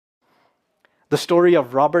the story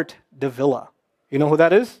of Robert Davila. You know who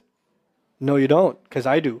that is? No, you don't, because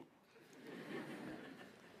I do.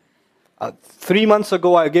 3 months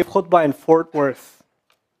ago, I gave khutbah in Fort Worth.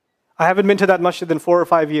 I haven't been to that masjid in 4 or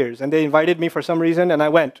 5 years, and they invited me for some reason, and I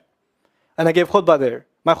went. And I gave khutbah there.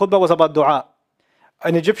 My khutbah was about dua.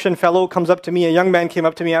 An Egyptian fellow comes up to me, a young man came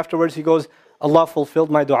up to me afterwards, he goes, Allah fulfilled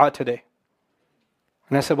my dua today.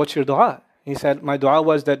 And I said, what's your dua? He said, my dua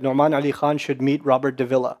was that Nouman Ali Khan should meet Robert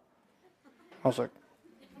Davila. I was like,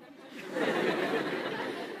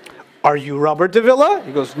 are you Robert Davila?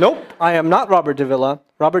 He goes, nope, I am not Robert Davila.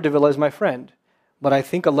 Robert Davila is my friend. But I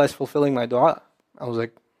think Allah is fulfilling my dua. I was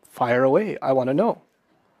like, fire away, I want to know.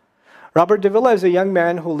 Robert Davila is a young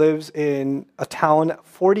man who lives in a town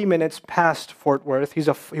 40 minutes past Fort Worth. He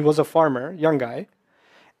was a farmer, young guy.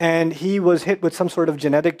 And he was hit with some sort of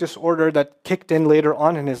genetic disorder that kicked in later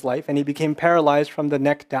on in his life, and he became paralyzed from the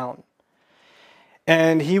neck down.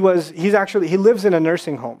 And he lives in a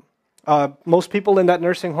nursing home. Most people in that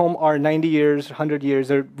nursing home are 90 years, 100 years.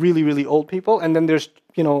 They're really, really old people. And then there's,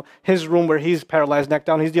 his room where he's paralyzed neck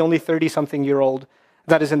down. He's the only 30-something-year-old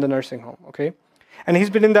that is in the nursing home, okay? And he's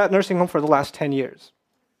been in that nursing home for the last 10 years.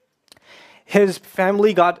 His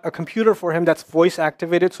family got a computer for him that's voice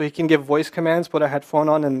activated, so he can give voice commands, put a headphone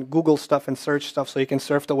on and Google stuff and search stuff so he can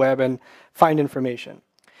surf the web and find information.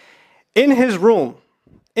 In his room,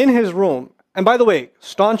 and by the way,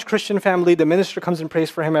 staunch Christian family, the minister comes and prays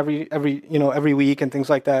for him every week and things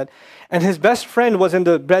like that. And his best friend was in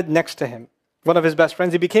the bed next to him. One of his best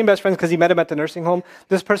friends. He became best friends because he met him at the nursing home.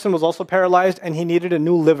 This person was also paralyzed and he needed a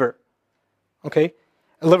new liver. Okay?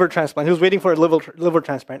 A liver transplant. He was waiting for a liver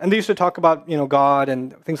transplant. And they used to talk about, God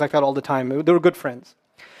and things like that all the time. They were good friends.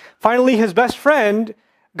 Finally, his best friend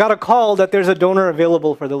got a call that there's a donor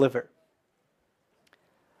available for the liver.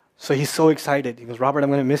 So he's so excited. He goes, Robert,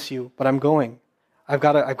 I'm going to miss you, but I'm going. I've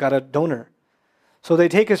got a donor. So they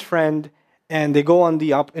take his friend and they go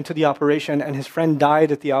into the operation, and his friend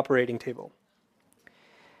died at the operating table.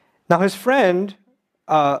 Now his friend,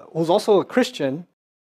 who's also a Christian,